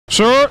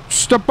Sir,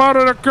 step out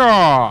of the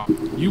car.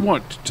 You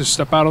want to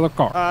step out of the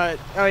car.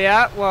 Oh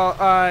yeah? Well,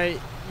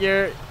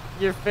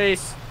 your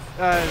face,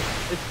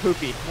 is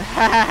poopy.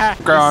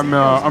 Okay,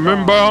 I'm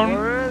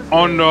inbound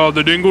on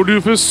the dingle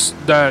doofus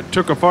that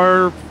took a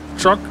fire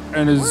truck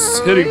and is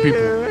hitting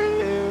people.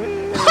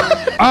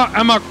 I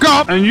am a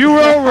cop, and you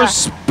will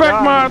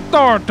respect my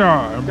authority.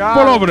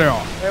 Pull over there.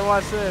 Hey,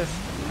 what's this?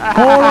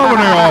 Pull over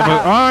there,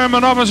 officer. I am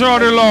an officer of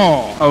the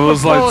law. I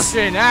was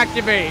Propulsion,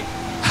 activate.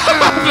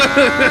 I'm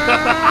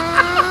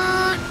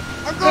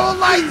going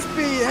light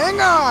speed.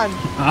 Hang on.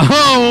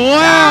 Oh,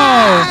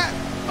 wow.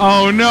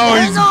 Oh, no,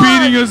 he's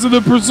beating us in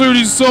the pursuit.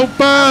 He's so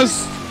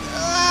fast.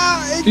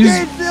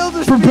 He's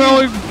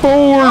propelling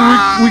forward.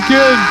 We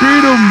can't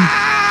beat him.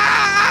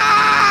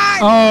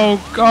 Oh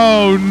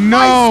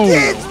no! My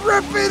skin's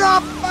ripping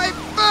off my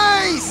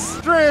face!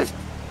 Drift!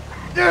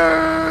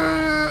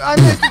 I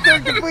missed the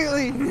turn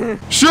completely.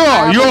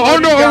 Sure, you're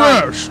under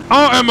arrest.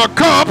 I am a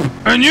cop,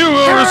 and you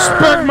will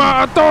respect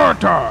my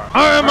authority.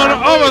 I am an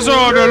officer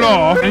of the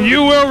law, and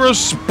you will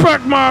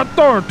respect my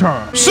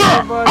authority. Sir,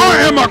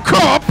 I am a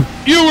cop.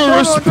 You will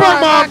respect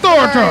my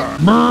authority.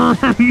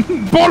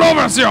 Pull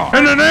over, sir,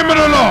 in the name of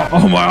the law.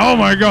 Oh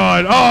my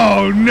God.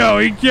 Oh no,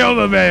 he killed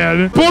a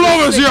man. Pull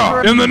over,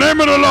 sir, in the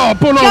name of the law.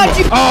 Pull over.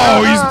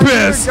 Oh, he's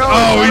pissed.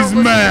 Oh, he's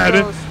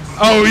mad.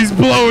 Oh, he's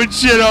blowing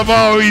shit up.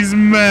 Oh, he's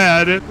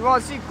mad. You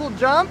want to see a cool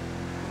jump?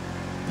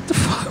 What the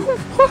fuck?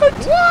 What?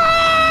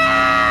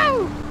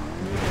 Whoa!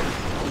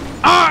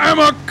 I am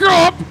a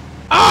cop.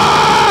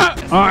 Ah!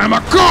 I am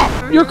a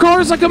cop. Your car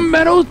is like a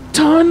metal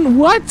ton.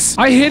 What?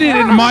 I hit it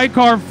and my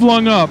car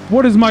flung up.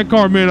 What is my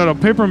car made out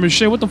of? Paper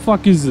mache? What the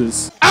fuck is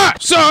this? Ah!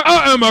 Sir,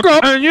 I am a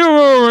cop, and you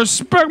will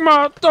respect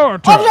my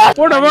authority. What the fuck?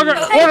 What the fuck?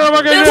 Hey,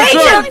 what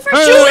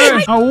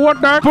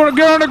the heck?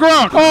 Get on the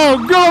ground. Oh,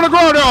 get on the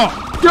ground, y'all.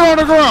 Get on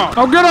the ground.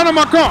 Oh, get out of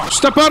my car.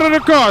 Step out of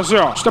the car,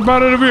 sir. Step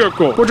out of the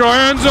vehicle. Put your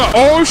hands up.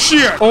 Oh,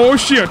 shit. Oh,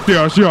 shit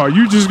there, sir.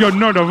 You just got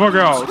knocked the fuck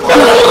out.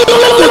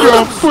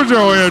 Put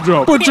your hands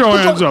up. Put your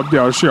hands up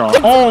there, sir.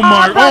 Oh,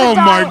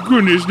 my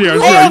goodness there,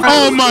 sir.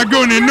 Oh, my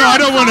goodness. No, I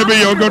don't want to be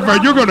your good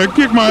friend. You're going to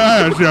kick my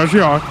ass there,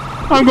 sir.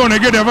 I'm going to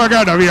get the fuck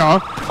out of here.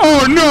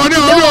 Oh, no.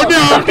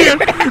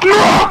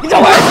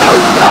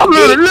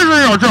 Listen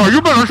here, sir.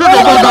 You better shut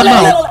your goddamn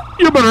mouth.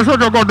 You better shut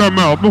your goddamn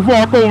mouth before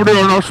I go over there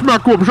and I'll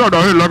smack you upside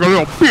the head like a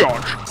little bitch.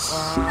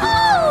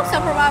 No,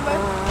 Super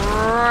Robber.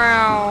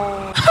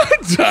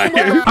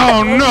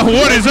 Oh no,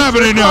 what is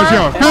happening now,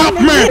 sir? Help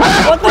me!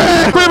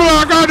 People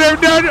are goddamn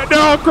dead. They're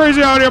all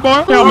crazy out here,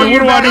 boy. Help me, what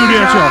do I do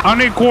there, sir? I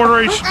need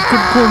coordination.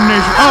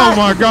 Oh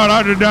my God,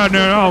 I did that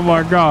there. Oh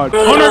my God.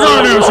 On the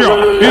ground there,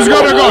 sir. He's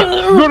got a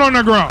gun. Good on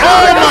the ground.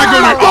 Oh my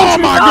goodness. Oh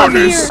my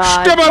goodness.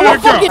 Step out of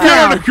the car. Get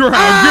on the ground.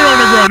 Get on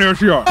the ground there,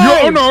 sir.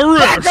 You're under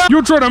arrest.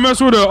 You're trying to mess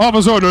with the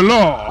officer of the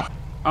law.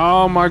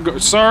 Oh my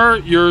God. Sir,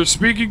 you're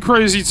speaking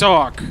crazy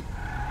talk.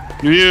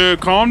 Yeah,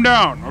 calm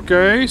down,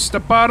 okay?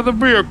 Step out of the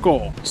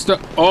vehicle.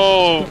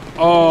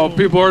 Oh,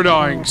 people are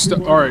dying.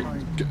 All right.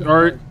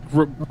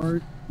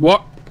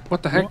 What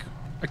the heck?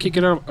 I can't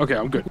get out of. Okay,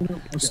 I'm good.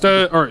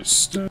 All right.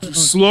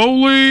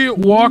 Slowly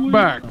walk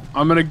back.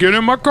 I'm gonna get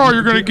in my car.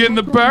 You're gonna get in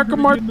the back of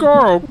my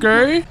car,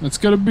 okay? That's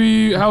gonna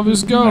be how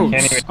this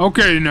goes.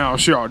 Okay, now,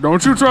 sure.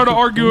 Don't you try to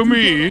argue with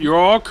me. You're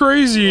all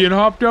crazy and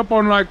hopped up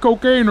on like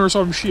cocaine or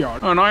some shit.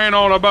 And I ain't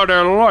all about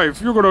that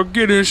life. You're gonna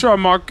get inside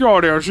my car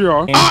there,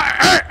 sure.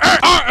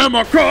 I am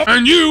a cop,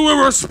 and you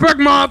will respect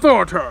my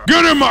authority.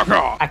 Get in my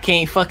car. I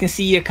can't fucking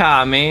see your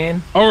car,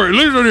 man. All right,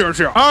 listen here,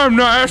 sir. I'm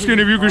not asking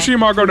if you can see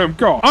my goddamn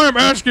car. I am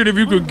asking if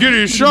you could get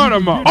his shot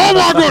of mine. Oh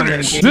my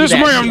goodness! This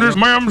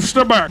ma'am,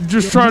 step back.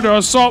 Just tried to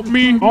assault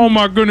me. Oh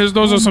my goodness,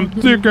 those are some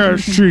thick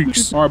ass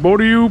cheeks. All right,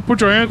 both of you,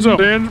 put your hands up.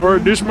 Then, all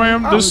right, this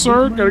ma'am, this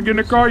sir, gotta get in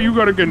the car. You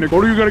gotta get in the car.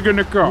 Both of you gotta get in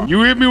the car.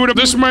 You hit me with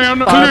this man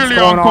clearly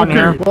on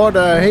cocaine. What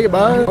the hey,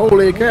 bud?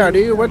 Holy cow,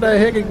 dude! What the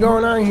heck is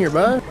going on here,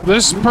 bud?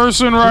 This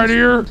person right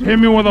here hit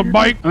me with a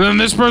bike, and then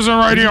this person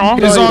right here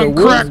is on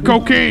crack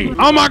cocaine.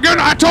 Oh my God,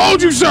 I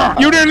told you, sir.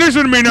 You didn't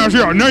listen to me now,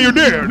 sir. No, you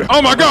did.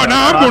 Oh my God,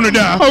 now I'm gonna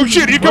die. Oh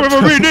shit, you coming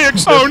for me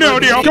next. Oh no,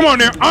 dear. Come on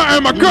now. I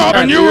am a cop,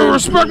 and you will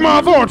respect my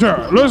authority.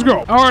 Let's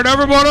go. All right,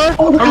 everybody.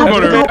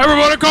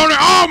 Everybody calm down.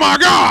 Oh my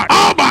God.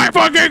 Oh my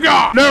fucking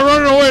God. They're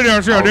running away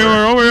there, sir. They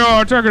were over here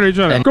attacking each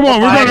other. Come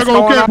on, we gotta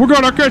go catch. We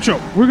gotta catch them.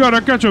 We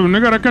gotta catch them. They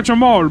gotta catch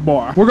them all,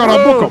 boy. We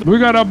gotta book them. We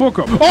gotta book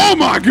them. Oh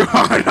my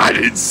God, I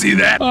didn't see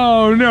that.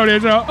 Oh no,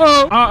 there's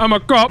I'm a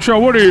cop. So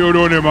what are you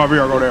doing in my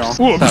vehicle there? Whoops.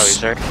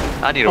 Sorry, sir.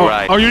 I need a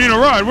ride. Oh, you need a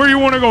ride? Where do you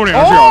want to go there,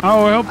 sir?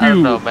 I'll help you. I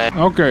don't know, man.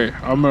 Okay,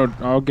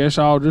 I guess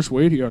I'll just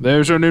wait here.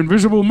 There's an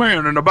invisible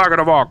man in the back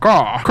of our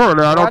car.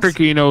 Currently, I don't think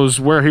he knows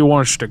where he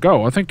wants to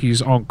go. I think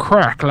he's on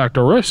crack like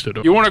the rest of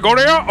them. You want to go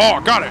there?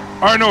 Oh, got it.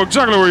 I know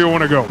exactly where you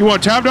want to go. You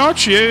want tap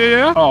dodge?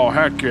 Yeah. Oh,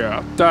 heck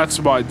yeah.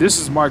 This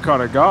is my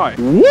kind of guy.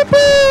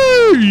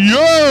 Whoopee!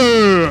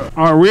 Yeah!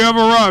 All right, we have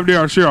arrived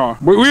there, sir.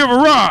 We have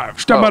arrived.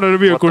 Step out of the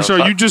vehicle,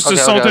 sir. You just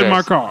assaulted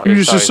my car. You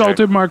just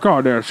assaulted my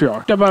car there,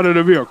 sir. Step out of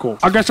the vehicle.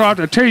 I guess I'll have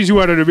to tase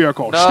you out of the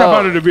vehicle. No. Step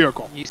out of the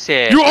vehicle. You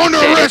said... You're under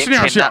arrest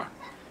now, sir.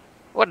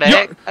 What the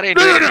heck? I didn't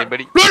do anything,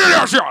 buddy. Look at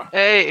that shit.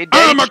 Hey,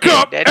 I am a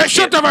cop. Hey,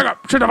 shut the fuck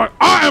up. Shut the fuck up.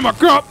 I am a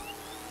cop.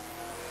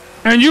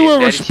 And you will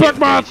respect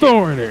my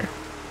authority.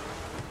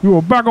 You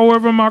will back away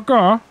from my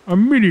car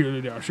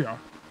immediately, there, shit.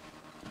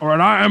 All right,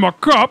 I am a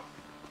cop.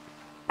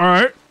 All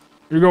right.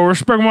 You go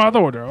respect my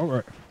authority. All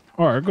right.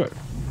 All right, good.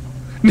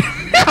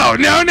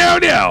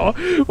 No.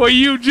 What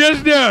you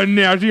just done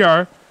now,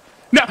 Sr.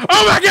 No.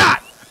 Oh, my God.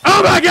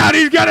 Oh, my God.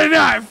 He's got a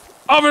knife.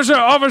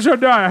 Officer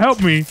Dyer,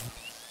 help me.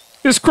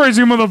 This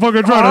crazy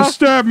motherfucker trying to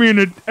stab me in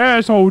the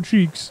asshole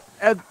cheeks.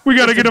 We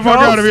got to get the fuck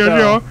out of here,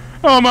 Joe.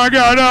 Oh, my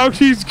God. Oh,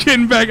 she's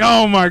getting back.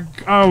 Oh,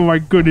 my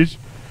goodness.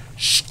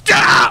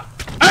 Stop.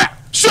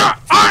 Sir,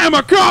 I am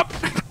a cop.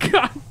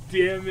 God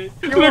damn it.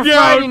 You were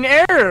fighting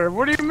error.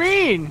 What do you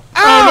mean?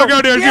 Oh, look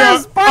out there,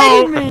 yes,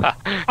 Sean. Me.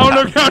 Oh,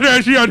 look out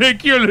there, Sean. They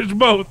killed us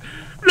both.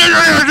 Look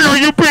out there,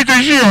 Sean, you piece of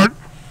shit.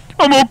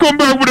 I'm going to come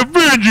back with a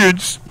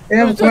vengeance. I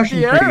have a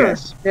question for you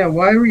guys. Yeah,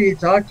 why were you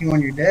talking when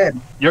you're dead?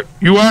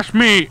 You asked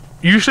me.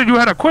 You said you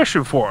had a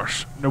question for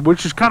us,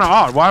 which is kind of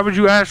odd. Why would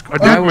you ask a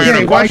dead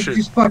man a question? Why did you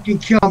just fucking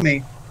kill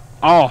me?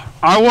 Oh,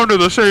 I wonder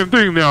the same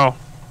thing now.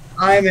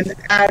 I'm an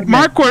admin.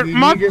 My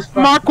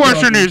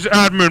question is,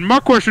 admin. My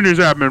question is,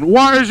 admin.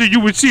 Why is it you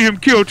would see him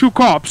kill 2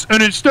 cops,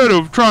 and instead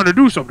of trying to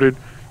do something,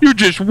 you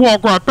just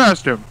walk right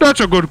past him? That's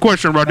a good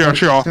question right there,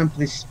 Shaw.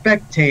 Simply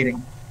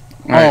spectating.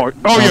 Oh,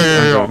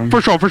 yeah.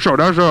 For sure.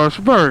 That's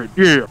very,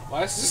 yeah.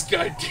 Why is this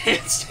guy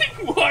dancing?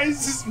 Why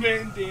is this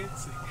man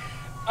dancing?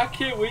 I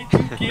can't wait to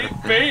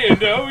get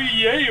banned. Oh,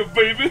 yeah,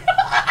 baby.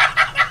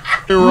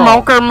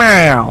 Monkey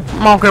man.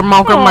 Monkey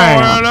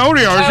man. Hello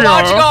there, Hey,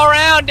 why don't you go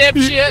around,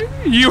 dipshit?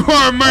 You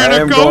are a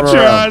man of culture,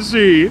 I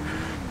see.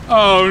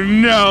 Oh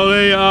no,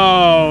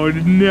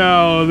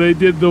 they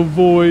did the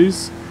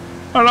voice.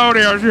 Hello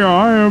there, sir.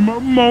 I am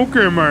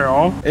Monkey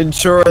Man.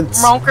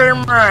 Insurance. Monkey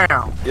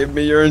man. Give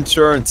me your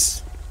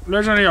insurance.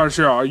 Listen here,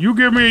 sir. You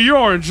give me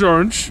your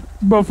insurance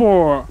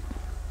before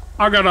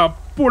I gotta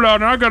pull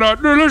out and I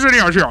gotta... Listen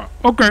here, sir.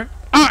 Okay,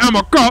 I am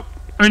a cop.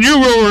 And you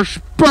will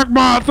respect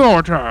my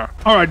authority.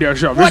 All right, there,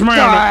 sir. This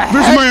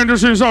man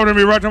just insulted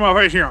me right to my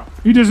face here.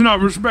 He does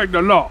not respect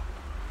the law.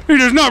 He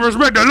does not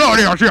respect the law,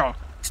 there, sir.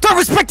 Stop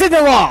respecting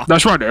the law.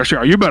 That's right, there,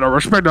 sir. You better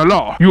respect the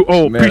law. You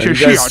old piece of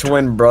shit. You guys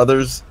twin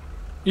brothers?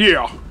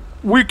 Yeah.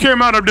 We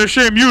came out of the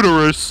same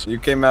uterus. You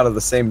came out of the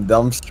same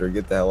dumpster.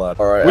 Get the hell out.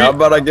 All right, how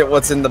about I get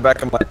what's in the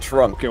back of my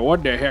trunk? Okay,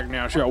 what the heck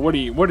now, sir? What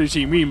does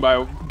he mean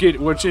by get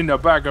what's in the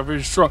back of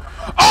his trunk?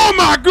 Oh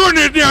my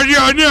goodness,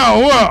 now,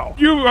 wow.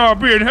 You are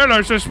being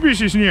hella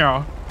suspicious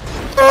now.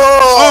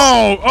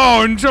 Oh,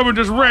 and someone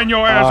just ran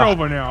your ass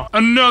over now.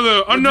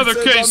 Another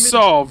case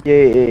solved.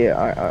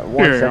 Yeah.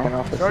 One second,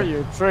 officer. Show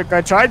you a trick.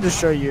 I tried to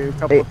show you a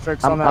couple of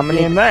tricks on that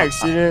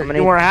BMX.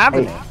 You weren't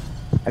having it.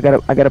 I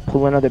gotta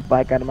pull another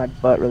bike out of my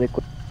butt really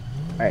quick.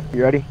 Alright,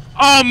 you ready?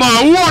 Oh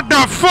my, what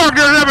the fuck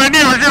does that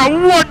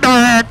mean? What the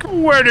heck?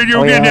 Where did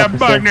you get that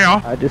bike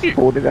now? I just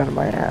pulled it out of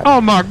my ass.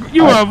 Oh my,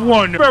 you have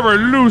one very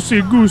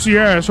loosey-goosey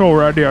asshole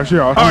right there,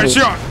 sir. Alright,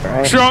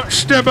 sir,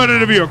 step out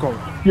of the vehicle.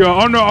 You're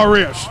under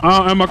arrest.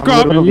 I'm a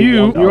cop, and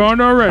you're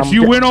under arrest.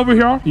 You went over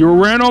here, you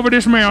ran over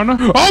this man. Oh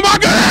my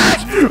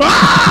goodness!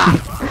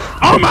 Ah!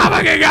 Oh my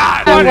fucking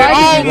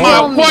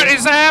God! What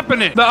is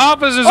happening? The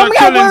officers are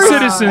killing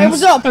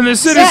citizens, and the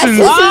citizens.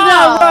 This is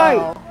not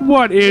right.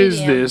 What is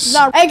this?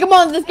 Hey, come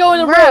on, let's go in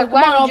the room.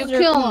 Why would you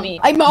kill me?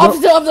 I'm an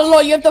officer of the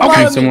law. You have to follow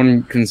me.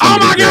 Someone can oh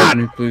my God!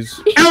 Me,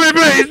 please. Help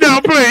me, please! No,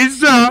 please,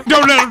 don't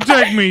let them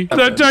take me.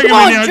 They're taking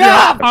me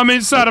now. I'm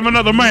inside of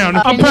another man.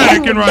 I'm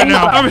panicking right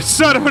now. I'm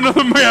inside of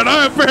another man.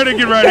 I'm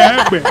panicking right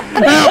now. Help me!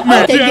 Help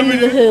me! Taking me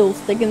to the hills.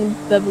 Taking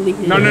Beverly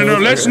Hills. No.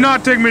 Let's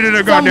not take me to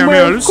the goddamn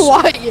hills.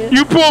 Quiet.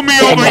 You pull me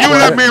over. You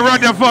let me run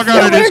the fuck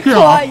out of this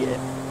car.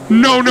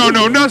 No,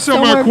 not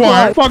somewhere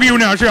quiet. Fuck you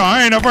now, sure.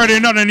 I ain't afraid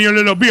of nothing, you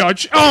little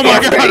bitch. Oh my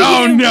God,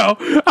 oh no.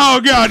 Oh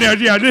God, now,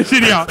 yeah,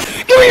 listen here.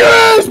 Give me your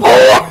ass, boy.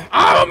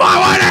 Oh my,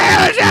 what the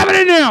hell is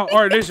happening now?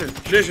 All right,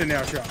 listen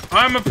now, sure.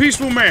 I'm a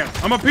peaceful man.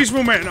 Oh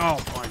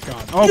my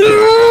God.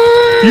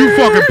 Okay. You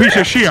fucking piece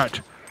of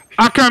shit.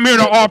 I come here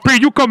to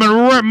RP, you come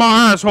and rip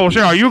my asshole,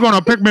 sure. You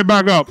gonna pick me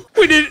back up.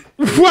 What the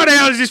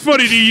hell is this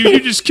funny to you? You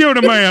just killed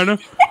a man.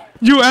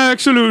 You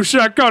absolute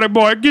psychotic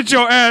boy. Get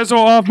your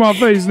asshole off my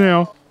face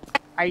now.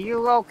 Are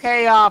you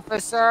okay,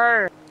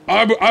 officer?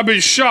 I've been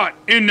shot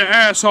in the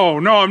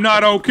asshole. No, I'm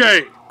not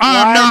okay.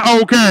 I'm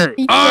not okay.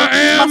 I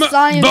am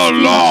the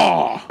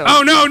law.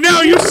 Oh,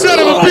 no, you son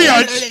of a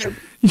bitch.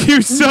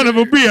 You son of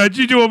a bitch.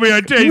 You doing me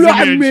a tasing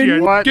and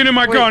shit. Get in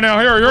my car now.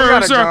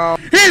 Here, sir.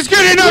 He's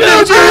getting up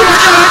there.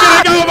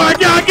 Oh, my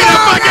God. Get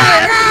up, my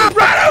God.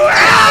 Run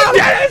away.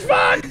 That is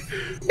fun.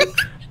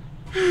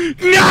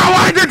 No,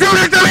 why'd you do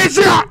this to me,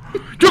 sir?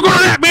 You're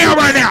gonna let me out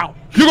right now.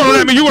 You're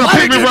gonna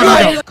pick me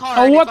right now.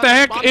 Oh, what the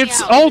heck?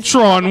 It's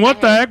Ultron.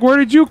 What the heck? Where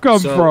did you come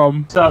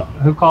from? What's up?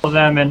 Who calls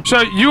them in? So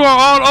you are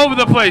all over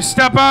the place.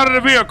 Step out of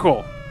the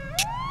vehicle.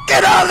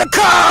 Get out of the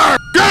car!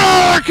 Get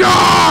out of the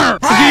car!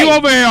 Hey.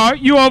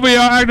 You over here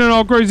acting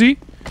all crazy.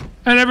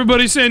 And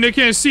everybody's saying they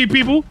can't see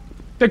people.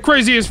 They're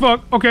crazy as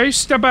fuck. Okay,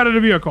 step out of the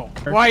vehicle.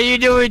 Why are you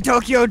doing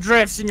Tokyo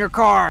drifts in your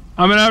car?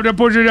 I'm gonna have to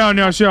put you down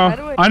now,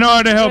 Shaw. I know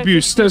how to help you.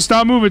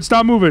 Stop moving.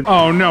 Stop moving.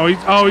 Oh no.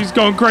 He's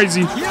going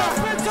crazy.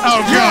 Oh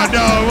god,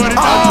 no. What is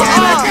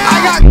I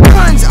got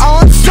guns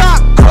on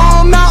stock.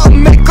 Call them out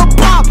and make them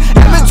pop.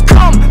 Heavens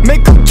come,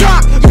 make them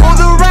drop. Pull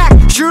the rack,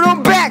 shoot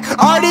them back.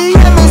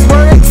 RDM is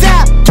where it's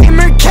at.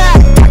 Gamer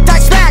cat, that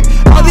smack.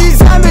 All these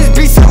diamonds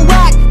be so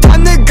whack.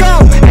 Time to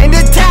go and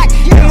attack,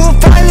 and we'll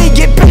finally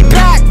get paid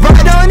back.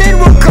 Ride on in,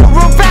 we'll go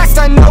real fast.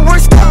 I know we're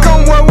stuck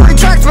on where we're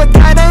tracks, but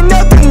that ain't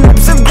nothing.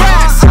 Rips of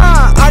grass.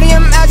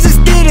 RDM as it's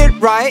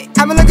needed, right?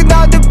 I've been looking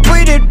down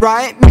depleted,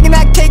 right? Making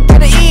that cake,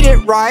 gotta eat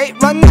it, right?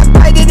 Run that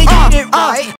fight, did eat it, right?